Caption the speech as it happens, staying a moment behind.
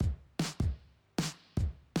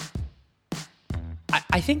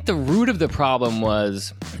I think the root of the problem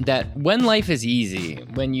was that when life is easy,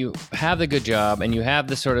 when you have the good job and you have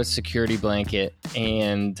the sort of security blanket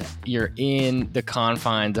and you're in the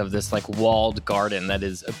confines of this like walled garden that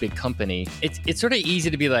is a big company, it's sort of easy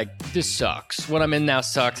to be like, this sucks. What I'm in now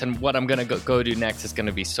sucks, and what I'm going to go do next is going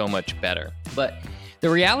to be so much better. But the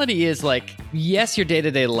reality is, like, yes, your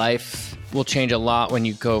day-to-day life will change a lot when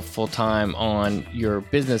you go full-time on your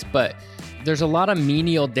business, but there's a lot of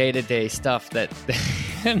menial day-to-day stuff that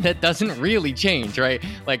that doesn't really change, right?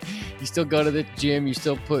 Like, you still go to the gym, you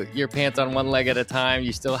still put your pants on one leg at a time,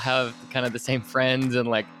 you still have kind of the same friends, and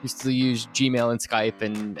like you still use Gmail and Skype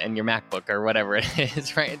and your MacBook or whatever it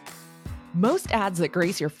is, right? Most ads that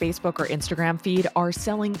grace your Facebook or Instagram feed are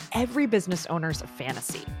selling every business owner's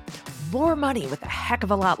fantasy. More money with a heck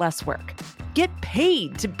of a lot less work. Get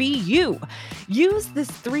paid to be you. Use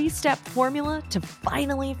this 3-step formula to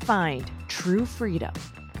finally find true freedom.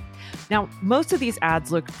 Now, most of these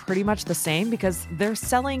ads look pretty much the same because they're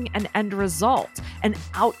selling an end result, an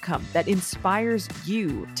outcome that inspires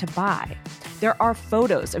you to buy. There are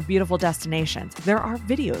photos of beautiful destinations. There are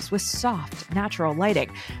videos with soft, natural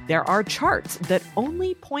lighting. There are charts that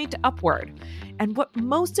only point upward. And what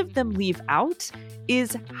most of them leave out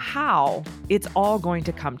is how it's all going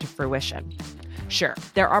to come to fruition. Sure,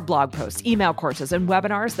 there are blog posts, email courses, and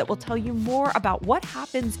webinars that will tell you more about what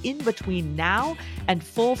happens in between now and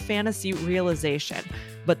full fantasy realization.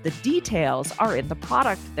 But the details are in the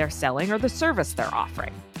product they're selling or the service they're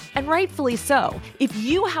offering. And rightfully so. If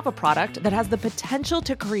you have a product that has the potential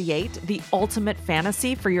to create the ultimate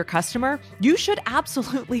fantasy for your customer, you should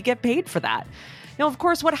absolutely get paid for that. Now, of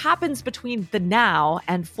course, what happens between the now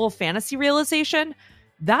and full fantasy realization,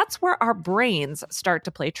 that's where our brains start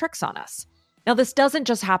to play tricks on us. Now, this doesn't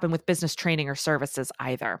just happen with business training or services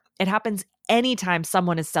either. It happens anytime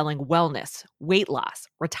someone is selling wellness, weight loss,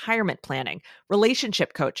 retirement planning,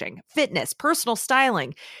 relationship coaching, fitness, personal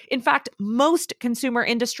styling. In fact, most consumer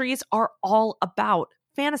industries are all about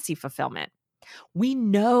fantasy fulfillment. We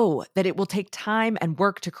know that it will take time and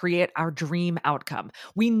work to create our dream outcome.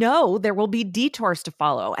 We know there will be detours to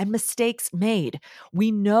follow and mistakes made.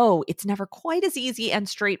 We know it's never quite as easy and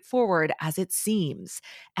straightforward as it seems.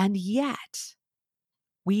 And yet,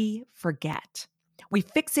 we forget. We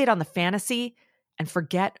fixate on the fantasy and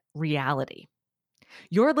forget reality.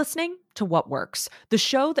 You're listening to What Works, the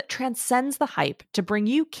show that transcends the hype to bring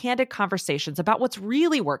you candid conversations about what's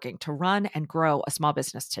really working to run and grow a small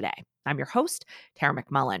business today. I'm your host, Tara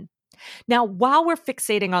McMullen. Now, while we're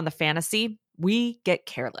fixating on the fantasy, we get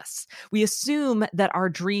careless. We assume that our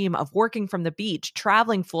dream of working from the beach,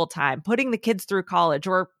 traveling full-time, putting the kids through college,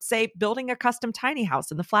 or say building a custom tiny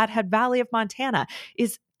house in the Flathead Valley of Montana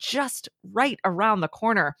is just right around the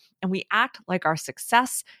corner, and we act like our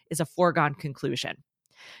success is a foregone conclusion.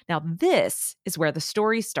 Now, this is where the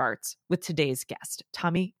story starts with today's guest,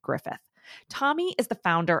 Tommy Griffith. Tommy is the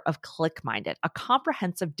founder of ClickMinded, a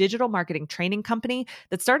comprehensive digital marketing training company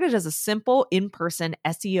that started as a simple in-person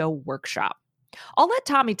SEO workshop. I'll let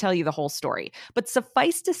Tommy tell you the whole story, but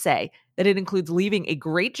suffice to say that it includes leaving a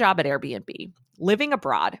great job at Airbnb, living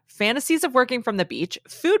abroad, fantasies of working from the beach,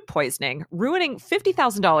 food poisoning, ruining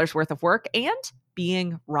 $50,000 worth of work, and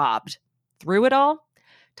being robbed. Through it all,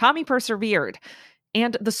 Tommy persevered.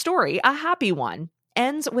 And the story, a happy one,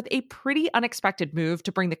 ends with a pretty unexpected move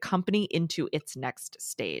to bring the company into its next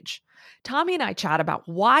stage. Tommy and I chat about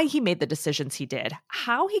why he made the decisions he did,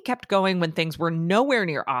 how he kept going when things were nowhere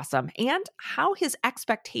near awesome, and how his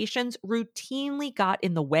expectations routinely got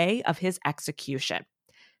in the way of his execution.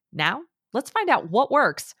 Now, let's find out what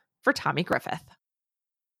works for Tommy Griffith.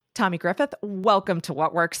 Tommy Griffith, welcome to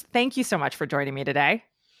What Works. Thank you so much for joining me today.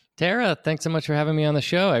 Tara, thanks so much for having me on the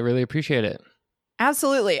show. I really appreciate it.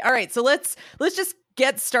 Absolutely. All right, so let's just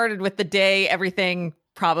get started with the day everything,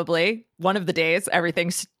 probably one of the days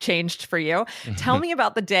everything's changed for you. Tell me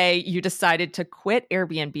about the day you decided to quit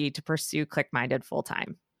Airbnb to pursue ClickMinded full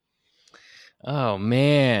time. Oh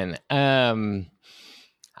man. I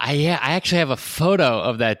actually have a photo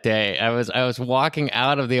of that day. I was walking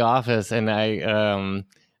out of the office and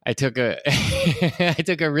I took a I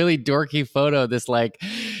took a really dorky photo. It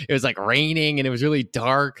was like raining and it was really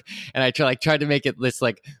dark, and I tried to make it this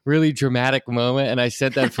like really dramatic moment. And I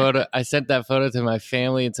sent that photo. I sent that photo to my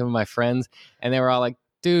family and some of my friends, and they were all like,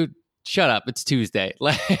 "Dude, shut up! It's Tuesday."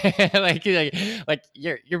 like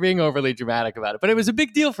you're being overly dramatic about it, but it was a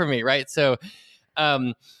big deal for me, right? So,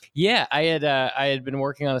 yeah, I had been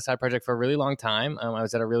working on a side project for a really long time. I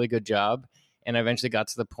was at a really good job. And I eventually got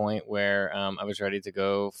to the point where I was ready to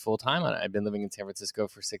go full time on it. I'd been living in San Francisco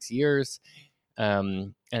for 6 years.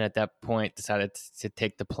 And at that point decided to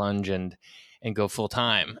take the plunge and go full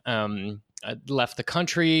time. I left the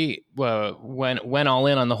country, went all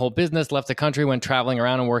in on the whole business, left the country, went traveling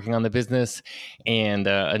around and working on the business. And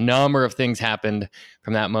a number of things happened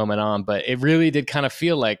from that moment on. But it really did kind of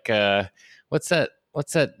feel like, what's that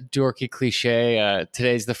dorky cliche?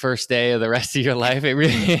 Today's the first day of the rest of your life. It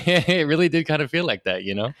really, it really did kind of feel like that,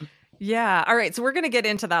 you know? Yeah. All right. So we're going to get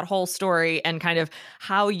into that whole story and kind of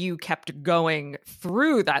how you kept going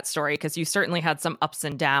through that story, because you certainly had some ups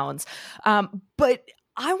and downs. But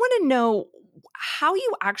I want to know how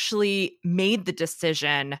you actually made the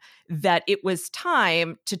decision that it was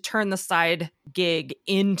time to turn the side gig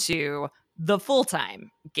into the full-time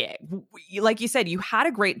gig. Like you said, you had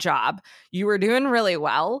a great job. You were doing really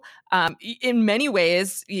well. In many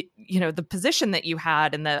ways, you know, the position that you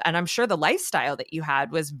had and I'm sure the lifestyle that you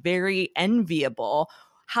had was very enviable.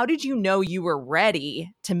 How did you know you were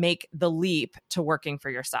ready to make the leap to working for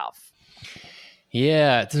yourself?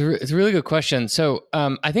 Yeah, it's a really good question. So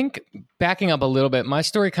I think backing up a little bit, my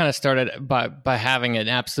story kind of started by having an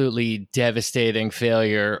absolutely devastating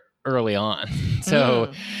failure early on.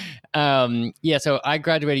 So so I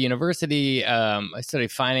graduated university. I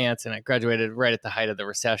studied finance, and I graduated right at the height of the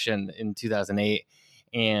recession in 2008,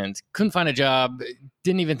 and couldn't find a job.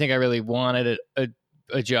 Didn't even think I really wanted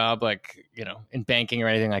a job, like, you know, in banking or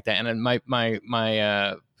anything like that. And then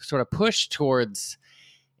my sort of push towards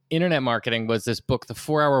internet marketing was this book, The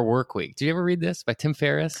 4-Hour Workweek. Did you ever read this by Tim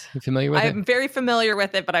Ferriss? You familiar with it? I'm very familiar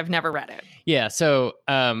with it, but I've never read it. Yeah. So,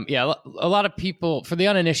 a lot of people, for the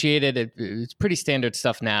uninitiated, it's pretty standard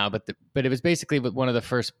stuff now, but it was basically one of the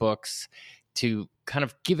first books to kind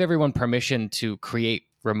of give everyone permission to create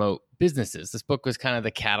remote businesses. This book was kind of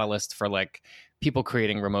the catalyst for like people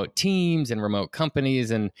creating remote teams and remote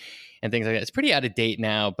companies and things like that. It's pretty out of date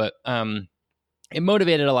now, but it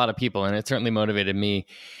motivated a lot of people, and it certainly motivated me.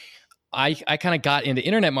 I kind of got into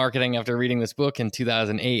internet marketing after reading this book in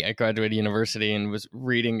 2008. I graduated university and was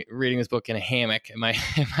reading this book in a hammock at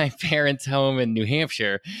my parents' home in New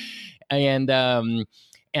Hampshire, and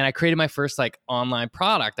I created my first like online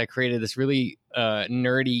product. I created this really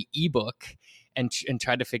nerdy ebook and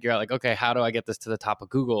tried to figure out like, okay, how do I get this to the top of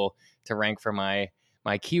Google to rank for my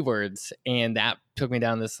keywords? And that took me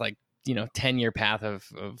down this like, you know, 10-year path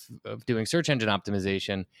of doing search engine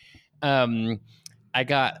optimization. I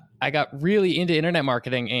got really into internet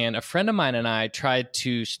marketing, and a friend of mine and I tried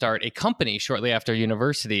to start a company shortly after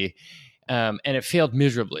university, and it failed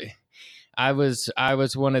miserably. I was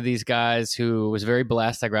one of these guys who was very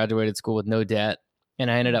blessed. I graduated school with no debt, and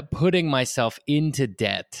I ended up putting myself into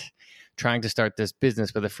debt trying to start this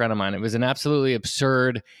business with a friend of mine. It was an absolutely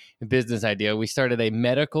absurd business idea. We started a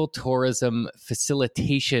medical tourism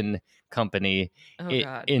facilitation company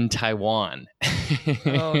in Taiwan.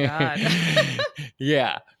 Oh, God.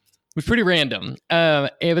 Yeah. It was pretty random.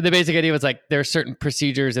 But the basic idea was like there are certain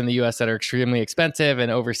procedures in the U.S. that are extremely expensive,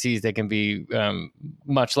 and overseas they can be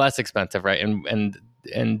much less expensive, right?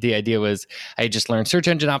 And the idea was I just learned search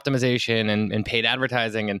engine optimization and paid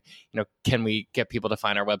advertising, and, you know, can we get people to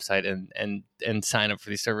find our website and sign up for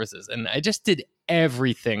these services? And I just did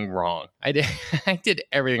everything wrong. I did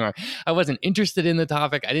everything wrong. I wasn't interested in the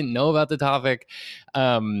topic. I didn't know about the topic.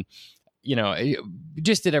 You know, I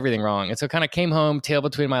just did everything wrong. And so kind of came home, tail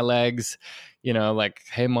between my legs, you know, like,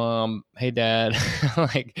 hey, mom, hey, dad,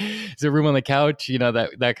 like, is there room on the couch? You know,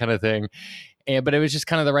 that kind of thing. But it was just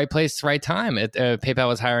kind of the right place, right time. PayPal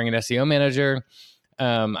was hiring an SEO manager.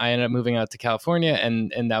 I ended up moving out to California,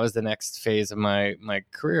 and that was the next phase of my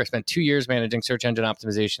career. I spent 2 years managing search engine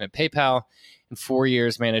optimization at PayPal and 4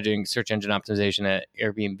 years managing search engine optimization at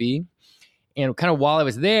Airbnb. And kind of while I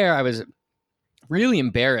was there, I was really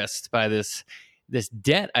embarrassed by this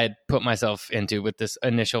debt I'd put myself into with this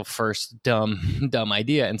initial first dumb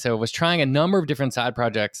idea. And so I was trying a number of different side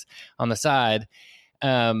projects on the side.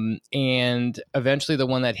 And eventually the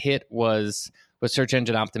one that hit was search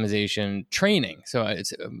engine optimization training. So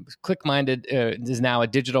it's ClickMinded is now a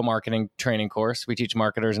digital marketing training course. We teach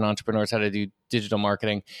marketers and entrepreneurs how to do digital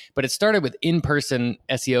marketing, but it started with in-person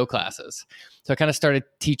SEO classes. So I kind of started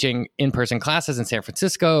teaching in-person classes in San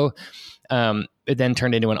Francisco. It then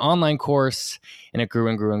turned into an online course, and it grew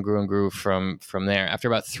and grew and grew and grew from there. After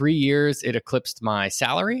about 3 years, it eclipsed my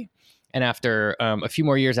salary. And after a few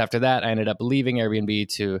more years after that, I ended up leaving Airbnb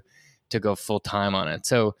to go full time on it.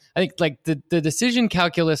 So I think like the decision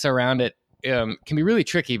calculus around it can be really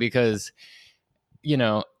tricky because, you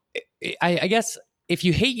know, I guess if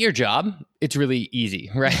you hate your job, it's really easy,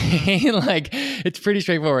 right? Like it's pretty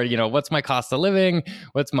straightforward. You know, what's my cost of living?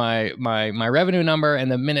 What's my revenue number?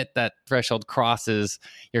 And the minute that threshold crosses,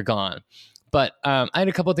 you're gone. But I had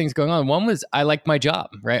a couple of things going on. One was I liked my job,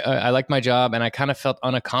 right? I liked my job, and I kind of felt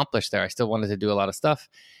unaccomplished there. I still wanted to do a lot of stuff.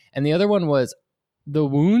 And the other one was the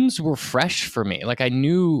wounds were fresh for me. Like I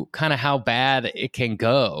knew kind of how bad it can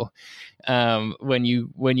go when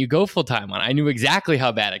you go full time on it. I knew exactly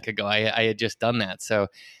how bad it could go. I had just done that. So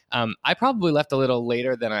I probably left a little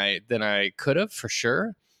later than I could have, for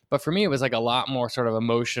sure. But for me, it was like a lot more sort of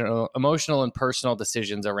emotional and personal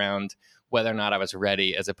decisions around whether or not I was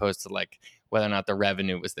ready, as opposed to like whether or not the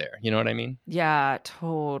revenue was there. You know what I mean? Yeah,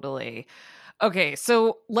 totally. Okay,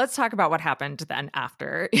 so let's talk about what happened then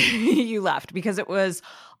after you left, because it was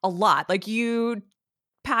a lot. Like you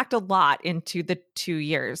packed a lot into the 2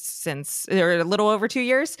 years since, or a little over 2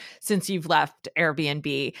 years since you've left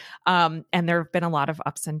Airbnb. And there have been a lot of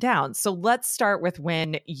ups and downs. So let's start with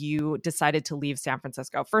when you decided to leave San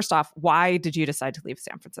Francisco. First off, why did you decide to leave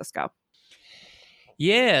San Francisco?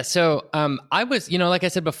 Yeah. So I was, like I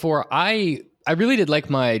said before, I really did like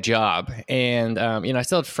my job, and I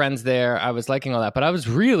still had friends there. I was liking all that, but I was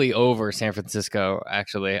really over San Francisco.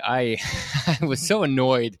 Actually, I I was so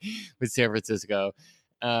annoyed with San Francisco.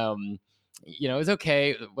 It was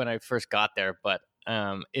okay when I first got there, but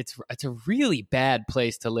it's a really bad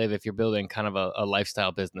place to live if you're building kind of a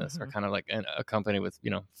lifestyle business, or kind of like a company with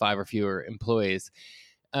 5 or fewer employees.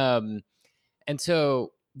 And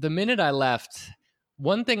so the minute I left,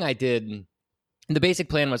 one thing I did. The basic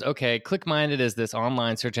plan was, okay, ClickMinded is this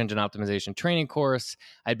online search engine optimization training course.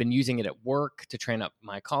 I'd been using it at work to train up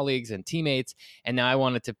my colleagues and teammates, and now I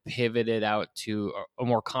wanted to pivot it out to a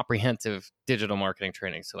more comprehensive digital marketing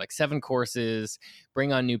training. So like 7 courses,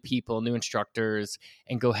 bring on new people, new instructors,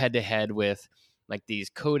 and go head to head with like these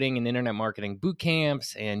coding and internet marketing boot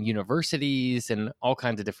camps and universities and all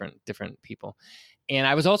kinds of different people. And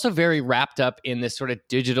I was also very wrapped up in this sort of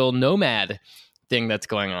digital nomad thing that's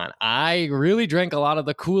going on. I really drank a lot of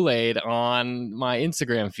the Kool-Aid on my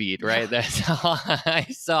Instagram feed, right? That's all I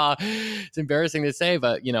saw. It's embarrassing to say,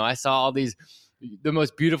 but I saw all the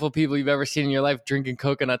most beautiful people you've ever seen in your life drinking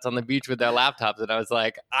coconuts on the beach with their laptops, and I was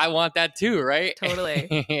like, I want that too, right?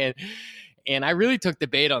 Totally. and I really took the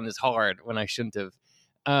bait on this hard when I shouldn't have.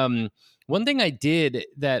 One thing I did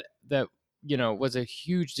that was a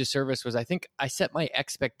huge disservice was I think I set my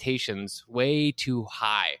expectations way too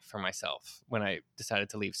high for myself when I decided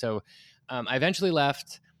to leave. So I eventually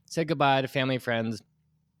left, said goodbye to family and friends,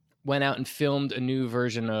 went out and filmed a new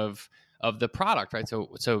version of the product, right?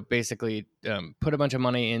 So basically put a bunch of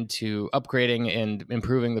money into upgrading and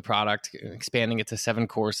improving the product, expanding it to 7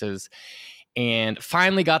 courses, and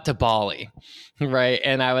finally got to Bali, right?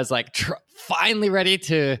 And I was like finally ready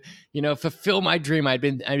to, fulfill my dream. I'd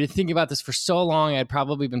been thinking about this for so long. I'd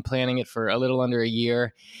probably been planning it for a little under a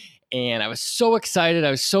year. And I was so excited.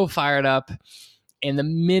 I was so fired up. And the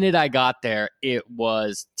minute I got there, it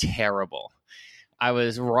was terrible. I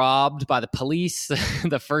was robbed by the police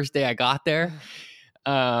the first day I got there.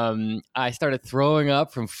 I started throwing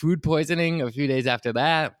up from food poisoning a few days after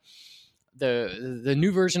that. The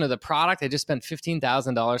new version of the product, I just spent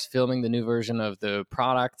 $15,000 filming the new version of the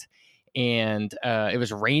product, and it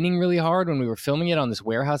was raining really hard when we were filming it on this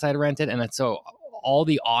warehouse I'd rented, and so all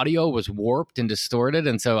the audio was warped and distorted,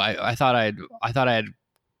 and so I thought I had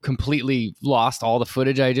completely lost all the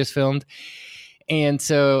footage I just filmed. And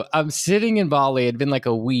so I'm sitting in Bali. It'd been like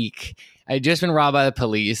a week. I had just been robbed by the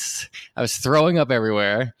police. I was throwing up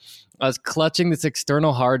everywhere. I was clutching this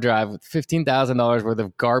external hard drive with $15,000 worth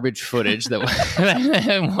of garbage footage that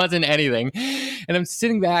wasn't anything. And I'm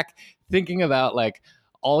sitting back thinking about like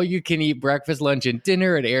all you can eat breakfast, lunch, and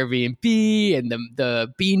dinner at Airbnb, and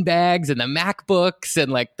the bean bags and the MacBooks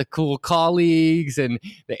and like the cool colleagues and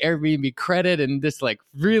the Airbnb credit and this like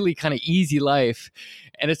really kind of easy life.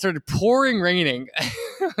 And it started pouring raining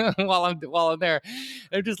while I'm there.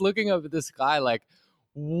 And I'm just looking up at the sky like,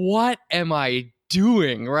 what am I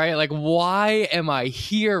doing, right? Like, why am I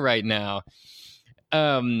here right now?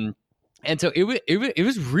 And so it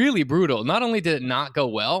was really brutal. Not only did it not go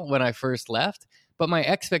well when I first left, but my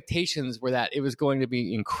expectations were that it was going to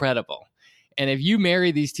be incredible. And if you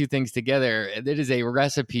marry these two things together, it is a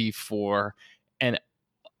recipe for an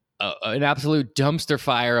absolute dumpster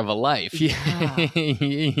fire of a life. Yeah.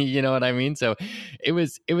 You know what I mean? So it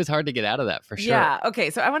was hard to get out of that for sure. Yeah.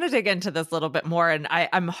 Okay. So I want to dig into this a little bit more. And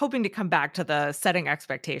I'm hoping to come back to the setting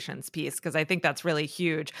expectations piece, because I think that's really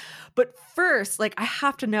huge. But first, like, I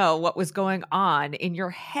have to know what was going on in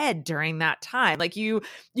your head during that time. Like you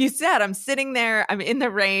said, I'm sitting there, I'm in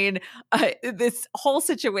the rain. This whole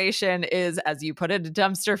situation is, as you put it, a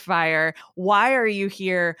dumpster fire. Why are you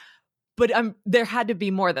here? But there had to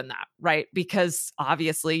be more than that, right? Because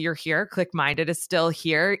obviously you're here. ClickMinded is still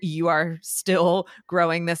here. You are still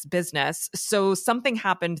growing this business. So something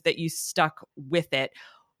happened that you stuck with it.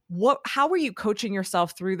 How were you coaching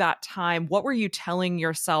yourself through that time? What were you telling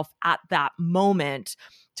yourself at that moment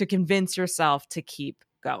to convince yourself to keep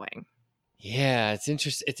going? Yeah, it's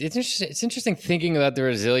interesting. It's interesting thinking about the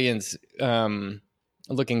resilience,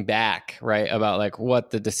 looking back, right? About like what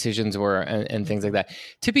the decisions were and things like that.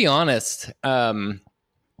 To be honest, and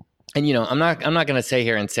I'm not going to say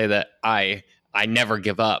here and say that I never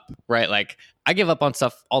give up, right? Like I give up on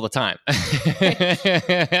stuff all the time.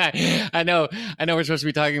 I know we're supposed to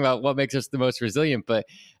be talking about what makes us the most resilient, but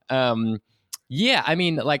yeah, I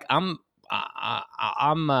mean, like I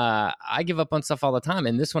give up on stuff all the time,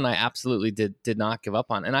 and this one I absolutely did not give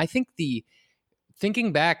up on. And I think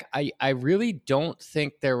thinking back, I really don't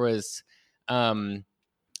think there was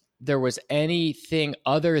anything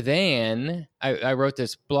other than I wrote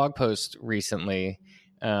this blog post recently,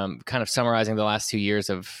 kind of summarizing the last 2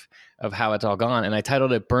 years of how it's all gone, and I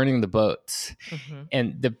titled it "Burning the Boats." Mm-hmm.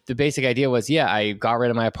 And the basic idea was, I got rid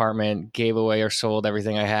of my apartment, gave away or sold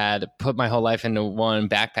everything I had, put my whole life into one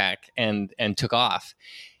backpack, and took off.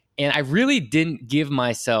 And I really didn't give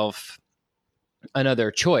myself another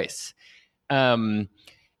choice. And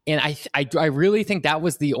I really think that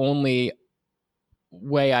was the only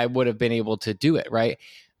way I would have been able to do it, right?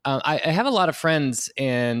 I have a lot of friends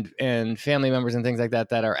and family members and things like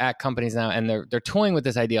that are at companies now, and they're toying with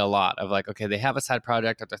this idea a lot of like, okay, they have a side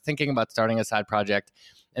project, or they're thinking about starting a side project,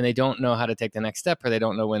 and they don't know how to take the next step, or they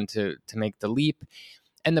don't know when to make the leap.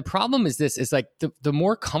 And the problem is this: is like the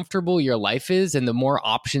more comfortable your life is, and the more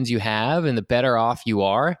options you have, and the better off you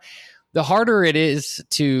are, the harder it is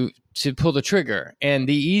to pull the trigger, and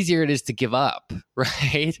the easier it is to give up, right?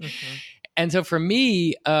 Mm-hmm. And so for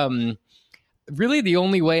me, really the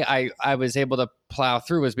only way I was able to plow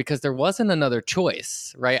through was because there wasn't another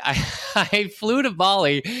choice, right? I flew to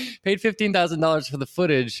Bali, paid $15,000 for the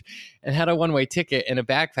footage, and had a one-way ticket and a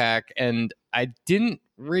backpack, and I didn't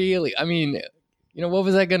really, what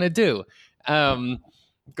was I going to do?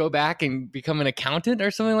 Go back and become an accountant or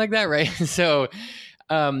something like that, right? So,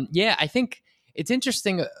 I think it's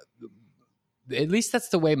interesting. At least that's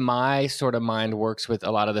the way my sort of mind works with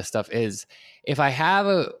a lot of this stuff is if I have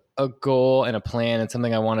a goal and a plan and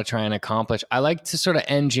something I want to try and accomplish, I like to sort of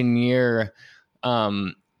engineer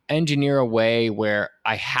a way where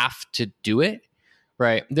I have to do it,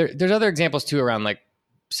 right? There's other examples too around like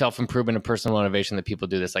self-improvement and personal motivation that people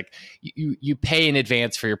do this. Like you pay in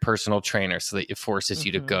advance for your personal trainer so that it forces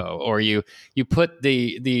you to go, or you put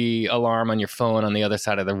the alarm on your phone on the other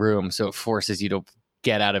side of the room so it forces you to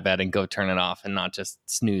get out of bed and go turn it off and not just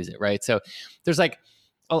snooze it, right? So there's like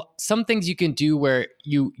some things you can do where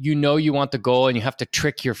you want the goal and you have to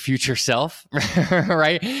trick your future self,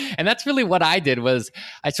 right? And that's really what I did. Was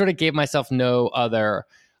I sort of gave myself no other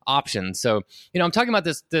option. So I'm talking about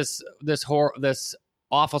this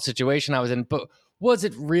awful situation I was in, but was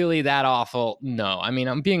it really that awful? No. I mean,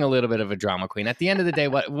 I'm being a little bit of a drama queen. At the end of the day,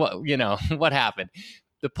 what happened?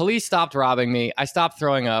 The police stopped robbing me. I stopped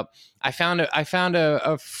throwing up. I found a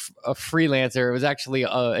freelancer. It was actually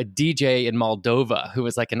a DJ in Moldova who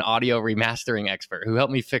was like an audio remastering expert who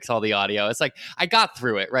helped me fix all the audio. It's like I got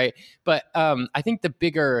through it, right? But I think the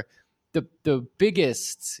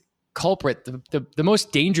biggest culprit, the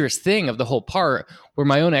most dangerous thing of the whole part were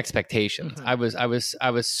my own expectations. Mm-hmm.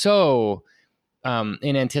 I was so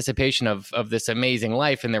in anticipation of this amazing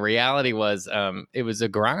life, and the reality was it was a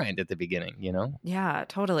grind at the beginning, Yeah,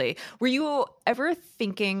 totally. Were you ever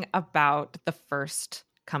thinking about the first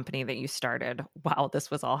company that you started while this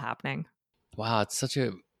was all happening? Wow, it's such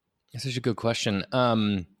a good question.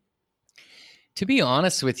 To be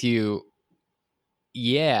honest with you,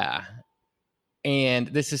 yeah. And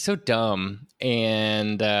this is so dumb,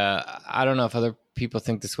 and I don't know if other people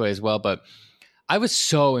think this way as well, but I was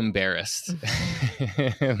so embarrassed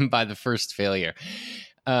by the first failure.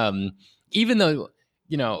 Even though,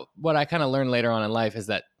 what I kind of learned later on in life is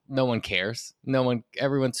that no one cares.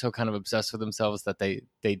 Everyone's so kind of obsessed with themselves that they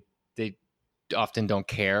often don't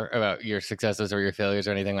care about your successes or your failures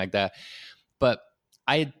or anything like that. But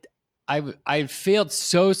I failed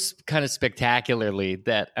so kind of spectacularly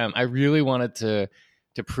that I really wanted to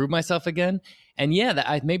prove myself again. And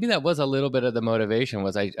yeah, maybe that was a little bit of the motivation.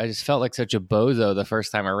 Was I just felt like such a bozo the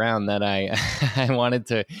first time around that I wanted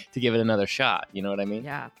to give it another shot. You know what I mean?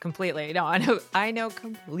 Yeah, completely. No, I know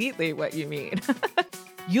completely what you mean.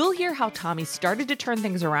 You'll hear how Tommy started to turn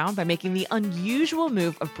things around by making the unusual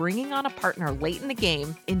move of bringing on a partner late in the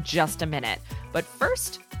game in just a minute. But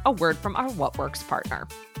first, a word from our What Works partner.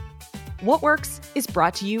 What Works is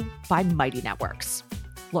brought to you by Mighty Networks.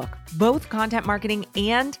 Look, both content marketing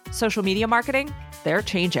and social media marketing, they're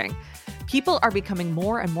changing. People are becoming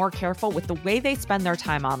more and more careful with the way they spend their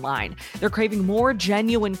time online. They're craving more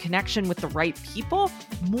genuine connection with the right people,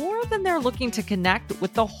 more than they're looking to connect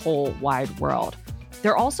with the whole wide world.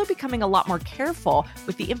 They're also becoming a lot more careful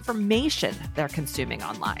with the information they're consuming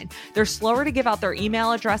online. They're slower to give out their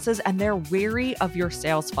email addresses, and they're wary of your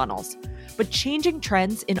sales funnels. But changing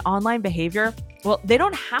trends in online behavior, well, they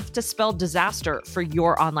don't have to spell disaster for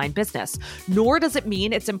your online business, nor does it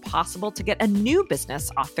mean it's impossible to get a new business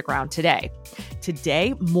off the ground today.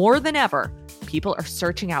 Today, more than ever, people are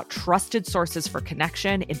searching out trusted sources for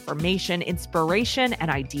connection, information, inspiration, and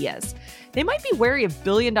ideas. They might be wary of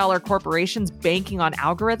billion-dollar corporations banking on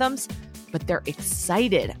algorithms, but they're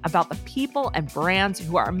excited about the people and brands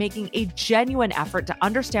who are making a genuine effort to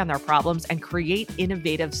understand their problems and create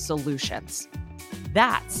innovative solutions.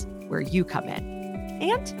 That's where you come in.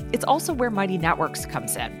 And it's also where Mighty Networks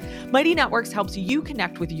comes in. Mighty Networks helps you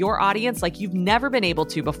connect with your audience like you've never been able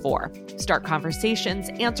to before. Start conversations,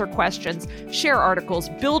 answer questions, share articles,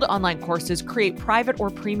 build online courses, create private or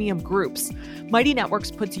premium groups. Mighty Networks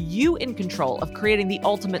puts you in control of creating the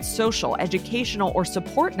ultimate social, educational, or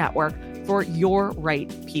support network for your right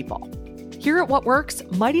people. Here at What Works,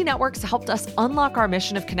 Mighty Networks helped us unlock our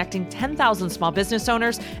mission of connecting 10,000 small business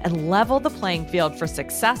owners and level the playing field for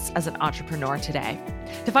success as an entrepreneur today.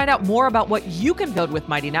 To find out more about what you can build with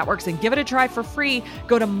Mighty Networks and give it a try for free,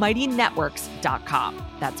 go to mightynetworks.com.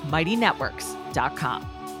 That's mightynetworks.com.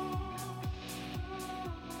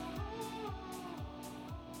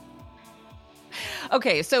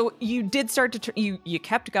 Okay, so you did start to you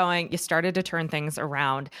kept going. You started to turn things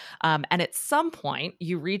around, and at some point,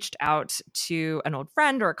 you reached out to an old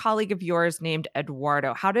friend or a colleague of yours named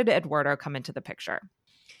Eduardo. How did Eduardo come into the picture?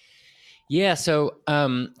 Yeah, so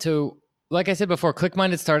like I said before,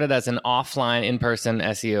 ClickMind had started as an offline, in-person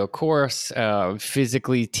SEO course,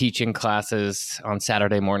 physically teaching classes on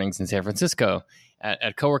Saturday mornings in San Francisco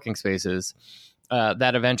at co-working spaces.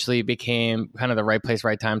 That eventually became kind of the right place,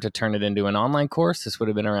 right time to turn it into an online course. This would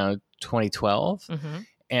have been around 2012. Mm-hmm.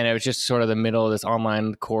 And it was just sort of the middle of this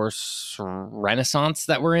online course renaissance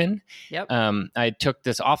that we're in. Yep. I took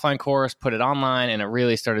this offline course, put it online, and it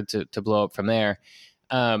really started to blow up from there.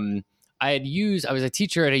 I was a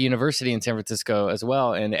teacher at a university in San Francisco as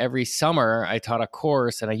well. And every summer I taught a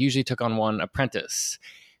course, and I usually took on one apprentice.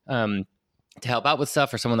 To help out with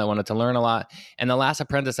stuff, or someone that wanted to learn a lot. And the last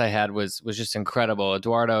apprentice I had was just incredible.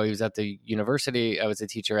 Eduardo, he was at the university I was a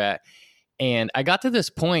teacher at. And I got to this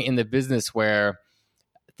point in the business where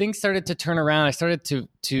things started to turn around. I started to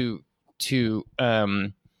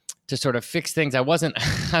sort of fix things. I wasn't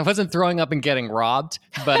throwing up and getting robbed,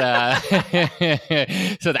 but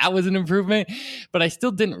so that was an improvement. But I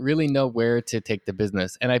still didn't really know where to take the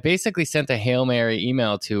business. And I basically sent a Hail Mary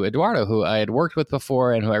email to Eduardo, who I had worked with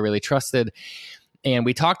before and who I really trusted. And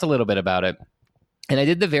we talked a little bit about it. And I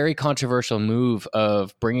did the very controversial move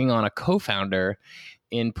of bringing on a co-founder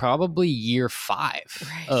in probably year 5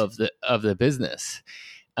 of the business.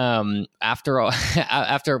 After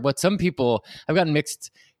what some people, I've gotten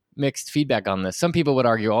mixed feedback on this. Some people would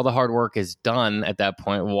argue all the hard work is done at that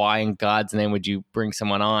point. Why in God's name would you bring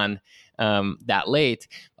someone on that late?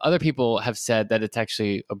 Other people have said that it's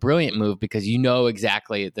actually a brilliant move because you know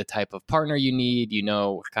exactly the type of partner you need, you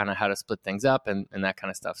know kind of how to split things up and that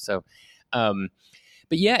kind of stuff. So, but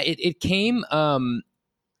yeah, it came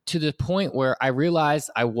to the point where I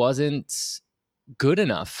realized I wasn't good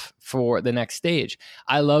enough for the next stage.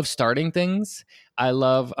 I love starting things. I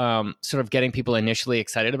love sort of getting people initially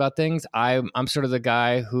excited about things. I'm sort of the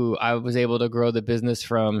guy who I was able to grow the business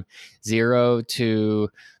from 0 to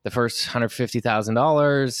the first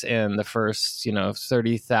 $150,000 and the first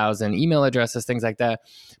 30,000 email addresses, things like that.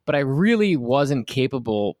 But I really wasn't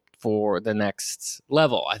capable for the next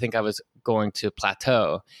level. I think I was going to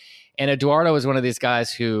plateau. And Eduardo is one of these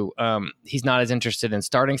guys who he's not as interested in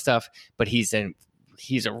starting stuff, but he's a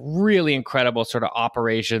really incredible sort of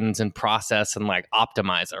operations and process and like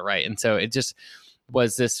optimizer, right? And so it just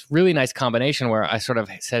was this really nice combination where I sort of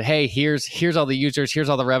said, hey, here's all the users, here's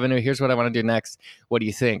all the revenue, here's what I want to do next. What do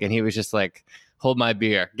you think? And he was just like, hold my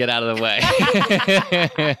beer, get out of the way.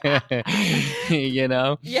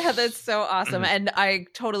 Yeah, that's so awesome. And I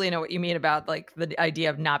totally know what you mean about like the idea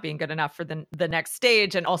of not being good enough for the next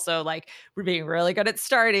stage, and also like being really good at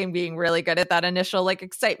starting, being really good at that initial like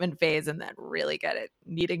excitement phase, and then really good at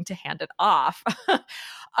needing to hand it off.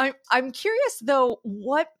 I'm curious though,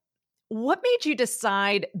 what made you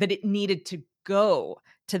decide that it needed to go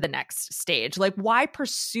to the next stage? Like, why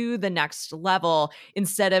pursue the next level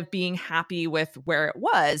instead of being happy with where it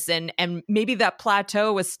was? And maybe that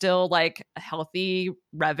plateau was still like a healthy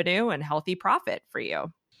revenue and healthy profit for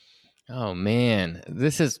you. Oh man,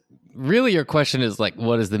 this is really your question is like,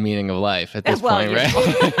 what is the meaning of life at this point, right?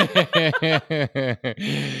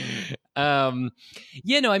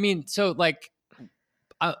 I mean, so like,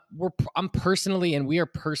 I'm personally, and we are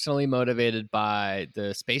personally motivated by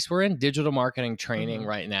the space we're in. Digital marketing training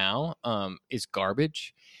right now is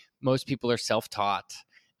garbage. Most people are self-taught.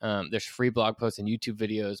 There's free blog posts and YouTube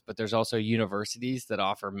videos, but there's also universities that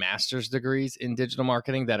offer master's degrees in digital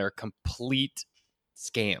marketing that are complete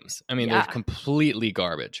scams. I mean, they're completely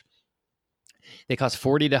garbage. They cost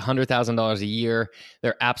 $40,000 to $100,000 a year.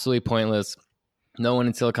 They're absolutely pointless. No one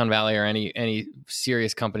in Silicon Valley or any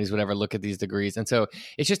serious companies would ever look at these degrees. And so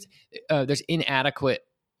it's just,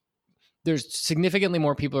 there's significantly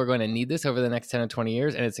more people are going to need this over the next 10 to 20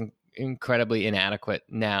 years, and it's incredibly inadequate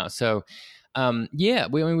now. So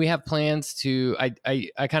we have plans to, I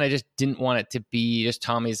kind of just didn't want it to be just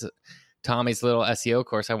Tommy's little SEO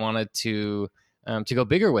course. I wanted to go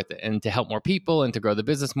bigger with it and to help more people and to grow the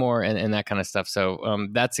business more and that kind of stuff. So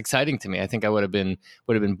that's exciting to me. I think I would have been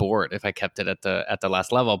bored if I kept it at the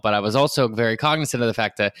last level. But I was also very cognizant of the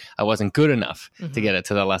fact that I wasn't good enough to get it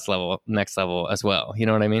to the next level as well. You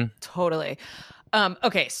know what I mean? Totally.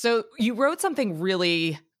 Okay, so you wrote something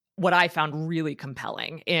really, what I found really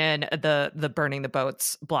compelling in the Burning the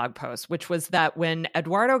Boats blog post, which was that when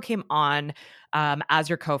Eduardo came on as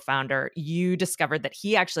your co-founder, you discovered that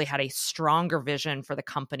he actually had a stronger vision for the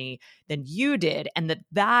company than you did, and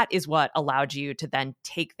that is what allowed you to then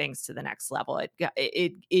take things to the next level.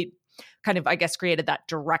 It kind of, I guess, created that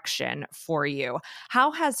direction for you.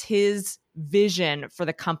 How has his vision for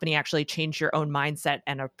the company actually changed your own mindset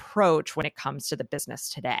and approach when it comes to the business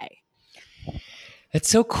today? It's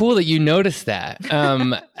so cool that you noticed that.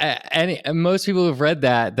 And most people who've read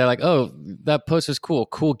that, they're like, "Oh, that post was cool.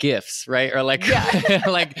 Cool gifs, right?" Or like,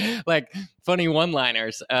 like funny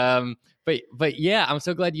one-liners. But yeah, I'm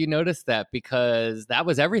so glad you noticed that, because that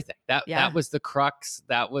was everything. That was the crux.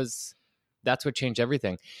 That's what changed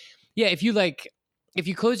everything. Yeah, if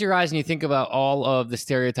you close your eyes and you think about all of the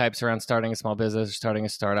stereotypes around starting a small business or starting a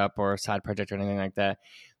startup or a side project or anything like that,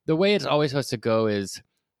 the way it's always supposed to go is,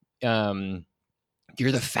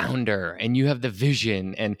 you're the founder and you have the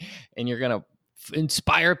vision and you're going to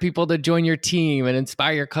inspire people to join your team and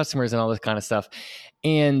inspire your customers and all this kind of stuff.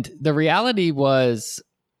 And the reality was,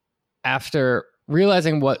 after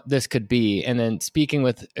realizing what this could be and then speaking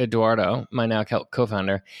with Eduardo, my now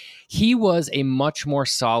co-founder, he was a much more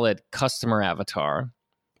solid customer avatar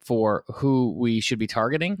for who we should be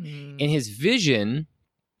targeting. And his vision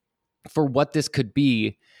for what this could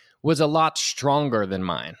be was a lot stronger than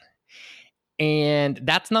mine. And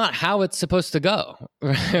that's not how it's supposed to go,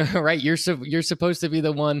 right? You're supposed to be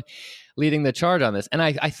the one leading the charge on this. And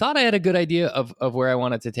I thought I had a good idea of where I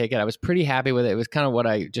wanted to take it. I was pretty happy with it. It was kind of what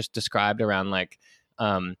I just described around like,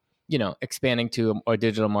 expanding to a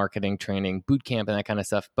digital marketing training boot camp and that kind of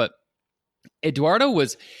stuff. But Eduardo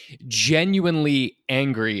was genuinely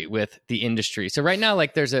angry with the industry. So right now,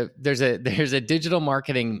 like there's a digital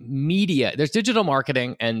marketing media. There's digital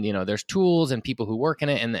marketing, and there's tools and people who work in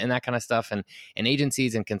it and that kind of stuff, and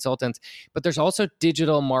agencies and consultants. But there's also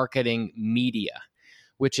digital marketing media,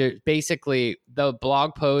 which is basically the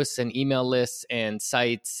blog posts and email lists and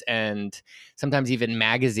sites and sometimes even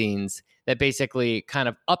magazines that basically kind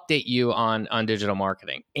of update you on digital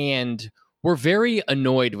marketing. And we're very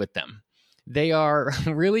annoyed with them. They are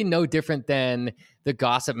really no different than the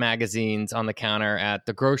gossip magazines on the counter at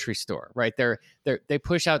the grocery store, right? They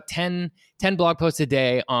push out 10 blog posts a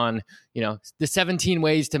day on, the 17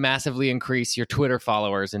 ways to massively increase your Twitter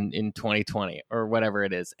followers in 2020 or whatever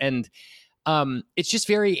it is. And it's just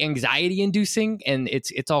very anxiety inducing, and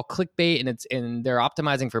it's all clickbait, and they're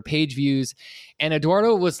optimizing for page views. And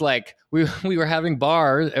Eduardo was like, we were having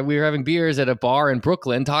beers at a bar in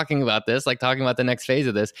Brooklyn talking about this, like talking about the next phase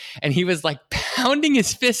of this. And he was like pounding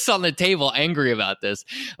his fists on the table, angry about this,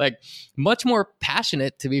 like much more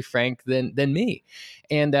passionate, to be frank, than me.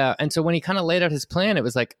 And so when he kind of laid out his plan, it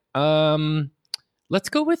was like, let's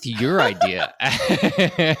go with your idea.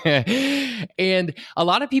 And a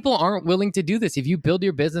lot of people aren't willing to do this. If you build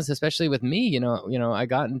your business, especially with me, I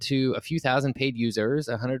got into a few thousand paid users,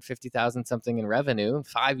 150,000 something in revenue,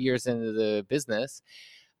 5 years into the business.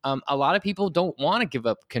 A lot of people don't want to give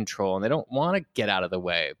up control and they don't want to get out of the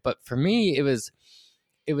way. But for me, it was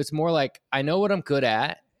more like, I know what I'm good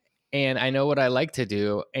at and I know what I like to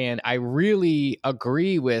do. And I really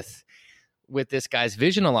agree with this guy's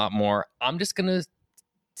vision a lot more. I'm just going to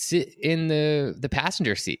sit in the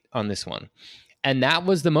passenger seat on this one. And that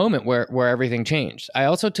was the moment where everything changed. I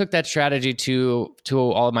also took that strategy to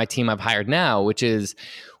all of my team I've hired now, which is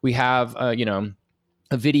we have, a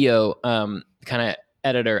video kind of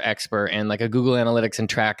editor expert and like a Google Analytics and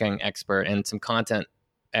tracking expert and some content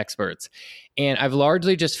experts. And I've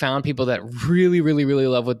largely just found people that really, really, really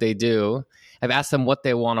love what they do. I've asked them what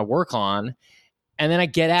they want to work on, and then I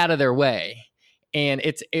get out of their way. And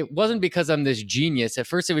it wasn't because I'm this genius. At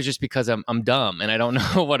first, it was just because I'm dumb and I don't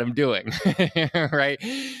know what I'm doing, right?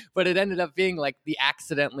 But it ended up being like the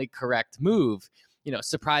accidentally correct move.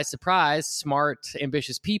 Surprise, surprise, smart,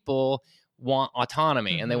 ambitious people want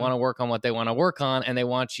autonomy and they want to work on what they want to work on, and they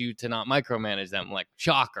want you to not micromanage them. Like,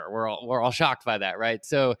 shocker, we're all shocked by that, right?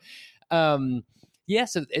 So,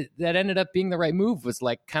 so that ended up being the right move, was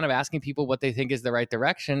like kind of asking people what they think is the right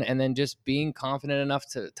direction and then just being confident enough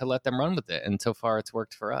to let them run with it. And so far it's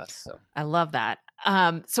worked for us. So I love that.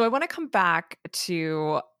 So I want to come back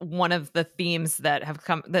to one of the themes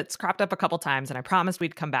that's cropped up a couple times, and I promised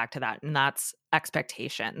we'd come back to that, and that's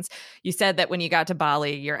expectations. You said that when you got to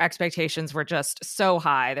Bali, your expectations were just so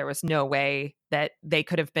high, there was no way that they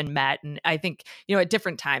could have been met. And I think, at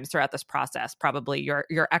different times throughout this process, probably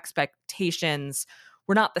your expectations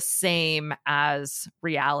were not the same as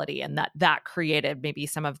reality, and that created maybe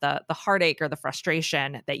some of the heartache or the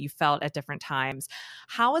frustration that you felt at different times.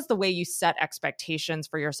 How is the way you set expectations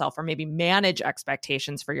for yourself, or maybe manage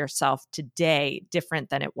expectations for yourself today, different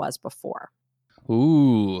than it was before?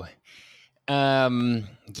 Ooh,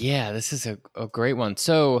 this is a great one.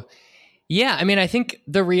 So, I think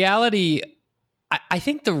the reality, I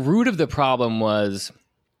think the root of the problem was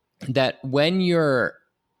that when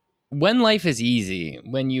life is easy,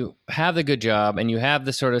 when you have the good job and you have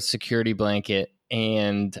the sort of security blanket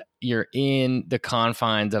and you're in the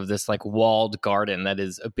confines of this like walled garden that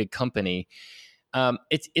is a big company,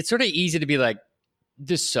 it's sort of easy to be like,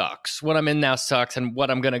 this sucks. What I'm in now sucks, and what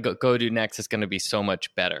I'm going to go do next is going to be so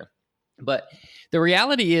much better. But the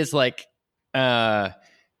reality is like,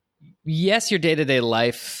 yes, your day-to-day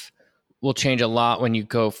life will change a lot when you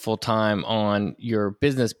go full-time on your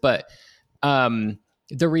business, but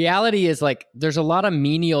the reality is like there's a lot of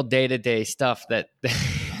menial day-to-day stuff that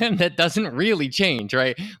that doesn't really change,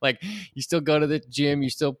 right? Like, you still go to the gym, you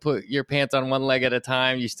still put your pants on one leg at a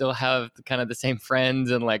time, you still have kind of the same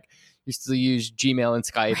friends, and like you still use Gmail and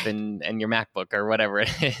Skype and your MacBook or whatever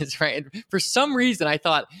it is, right? And for some reason, I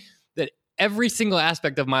thought that every single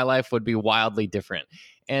aspect of my life would be wildly different,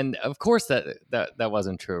 and of course that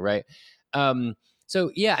wasn't true, right? Now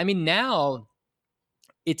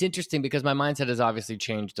it's interesting because my mindset has obviously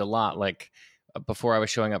changed a lot. Like, before I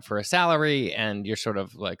was showing up for a salary, and you're sort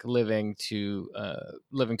of like living to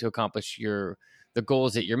accomplish the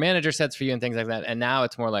goals that your manager sets for you and things like that. And now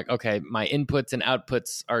it's more like, okay, my inputs and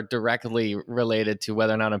outputs are directly related to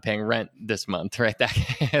whether or not I'm paying rent this month, right?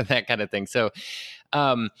 That kind of thing. So,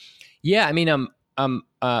 I'm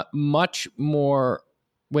much more,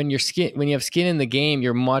 when you have skin in the game,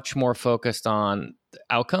 you're much more focused on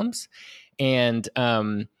outcomes. And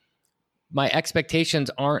my expectations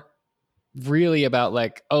aren't really about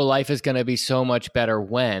like, oh, life is going to be so much better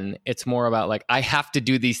when. It's more about like, I have to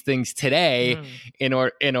do these things today in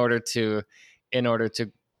order to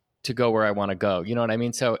go where I want to go. You know what I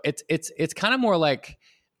mean? So it's kind of more like,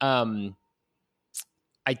 I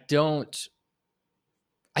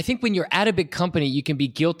think when you're at a big company, you can be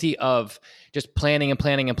guilty of just planning and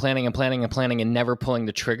planning and planning and planning and planning and never pulling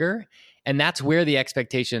the trigger. And that's where the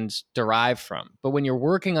expectations derive from. But when you're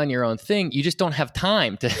working on your own thing, you just don't have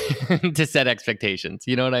time to to set expectations.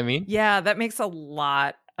 You know what I mean? Yeah, that makes a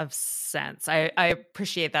lot of sense. I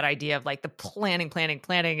appreciate that idea of like the planning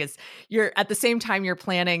is, you're at the same time you're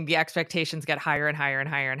planning, the expectations get higher and higher and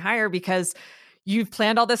higher and higher because you've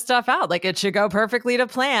planned all this stuff out. Like, it should go perfectly to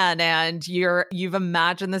plan, and you've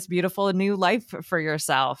imagined this beautiful new life for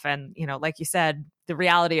yourself. And, like you said, the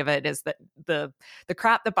reality of it is that the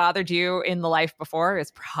crap that bothered you in the life before is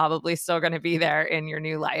probably still going to be there in your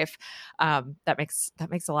new life. That makes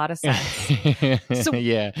a lot of sense.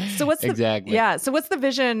 So what's exactly. So what's the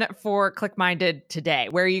vision for ClickMinded today?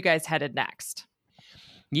 Where are you guys headed next?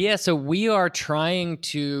 Yeah. So we are trying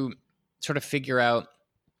to sort of figure out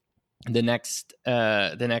the next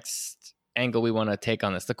angle we want to take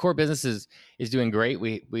on this. The core business is doing great.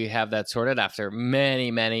 We have that sorted after many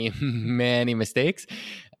mistakes.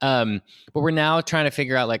 But we're now trying to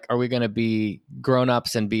figure out, like, are we going to be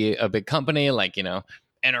grown-ups and be a big company, like,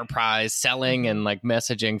 enterprise selling and like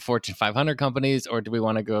messaging Fortune 500 companies, or do we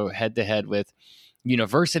want to go head to head with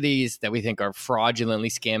universities that we think are fraudulently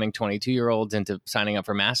scamming 22-year-olds into signing up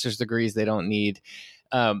for master's degrees they don't need?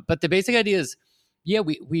 But the basic idea is, Yeah,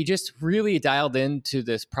 we just really dialed into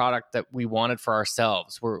this product that we wanted for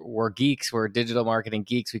ourselves. We're geeks. We're digital marketing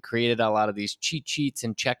geeks. We created a lot of these cheat sheets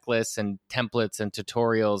and checklists and templates and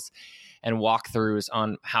tutorials and walkthroughs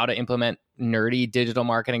on how to implement nerdy digital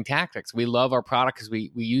marketing tactics. We love our product because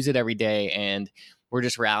we use it every day, and we're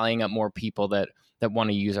just rallying up more people that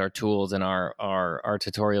want to use our tools and our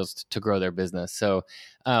tutorials to grow their business. So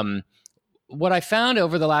what I found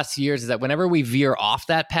over the last few years is that whenever we veer off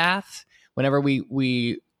that path, whenever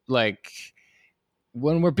we like,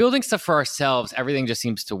 when we're building stuff for ourselves, everything just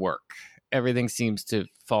seems to work. Everything seems to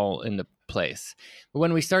fall into place. But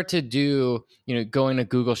when we start to do, go into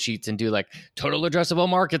Google Sheets and do like total addressable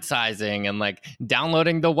market sizing and like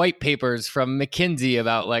downloading the white papers from McKinsey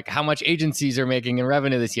about like how much agencies are making in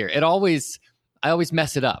revenue this year, I always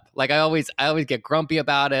mess it up. Like I always get grumpy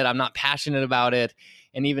about it. I'm not passionate about it.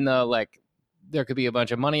 And even though like there could be a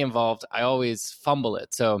bunch of money involved, I always fumble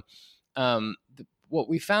it. So what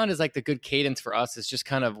we found is like the good cadence for us is just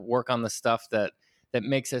kind of work on the stuff that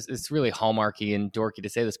makes us, it's really hallmarky and dorky to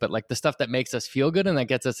say this, but like the stuff that makes us feel good and that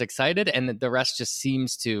gets us excited, and the rest just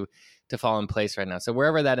seems to fall in place right now. So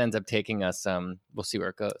wherever that ends up taking us, we'll see where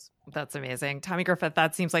it goes. That's amazing. Tommy Griffith,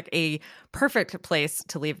 that seems like a perfect place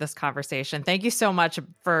to leave this conversation. Thank you so much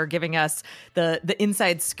for giving us the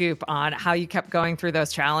inside scoop on how you kept going through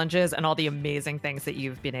those challenges and all the amazing things that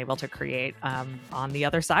you've been able to create on the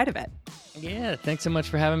other side of it. Yeah, thanks so much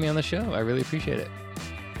for having me on the show. I really appreciate it.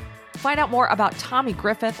 Find out more about Tommy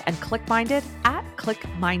Griffith and ClickMinded at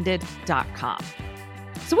clickminded.com.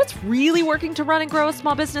 So what's really working to run and grow a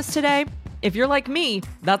small business today? If you're like me,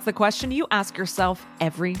 that's the question you ask yourself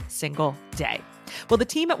every single day. Well, the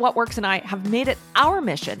team at What Works and I have made it our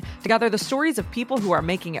mission to gather the stories of people who are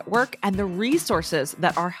making it work and the resources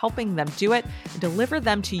that are helping them do it and deliver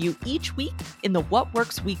them to you each week in the What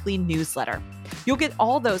Works Weekly newsletter. You'll get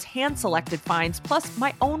all those hand-selected finds, plus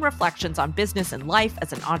my own reflections on business and life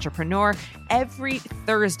as an entrepreneur every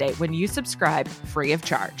Thursday when you subscribe free of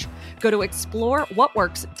charge. Go to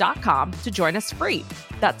explorewhatworks.com to join us free.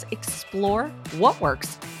 That's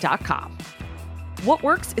explorewhatworks.com. What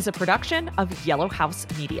Works is a production of Yellow House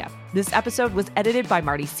Media. This episode was edited by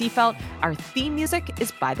Marty Seafelt. Our theme music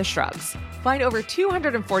is by The Shrugs. Find over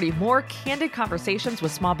 240 more candid conversations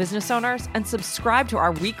with small business owners and subscribe to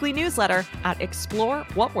our weekly newsletter at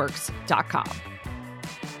explorewhatworks.com.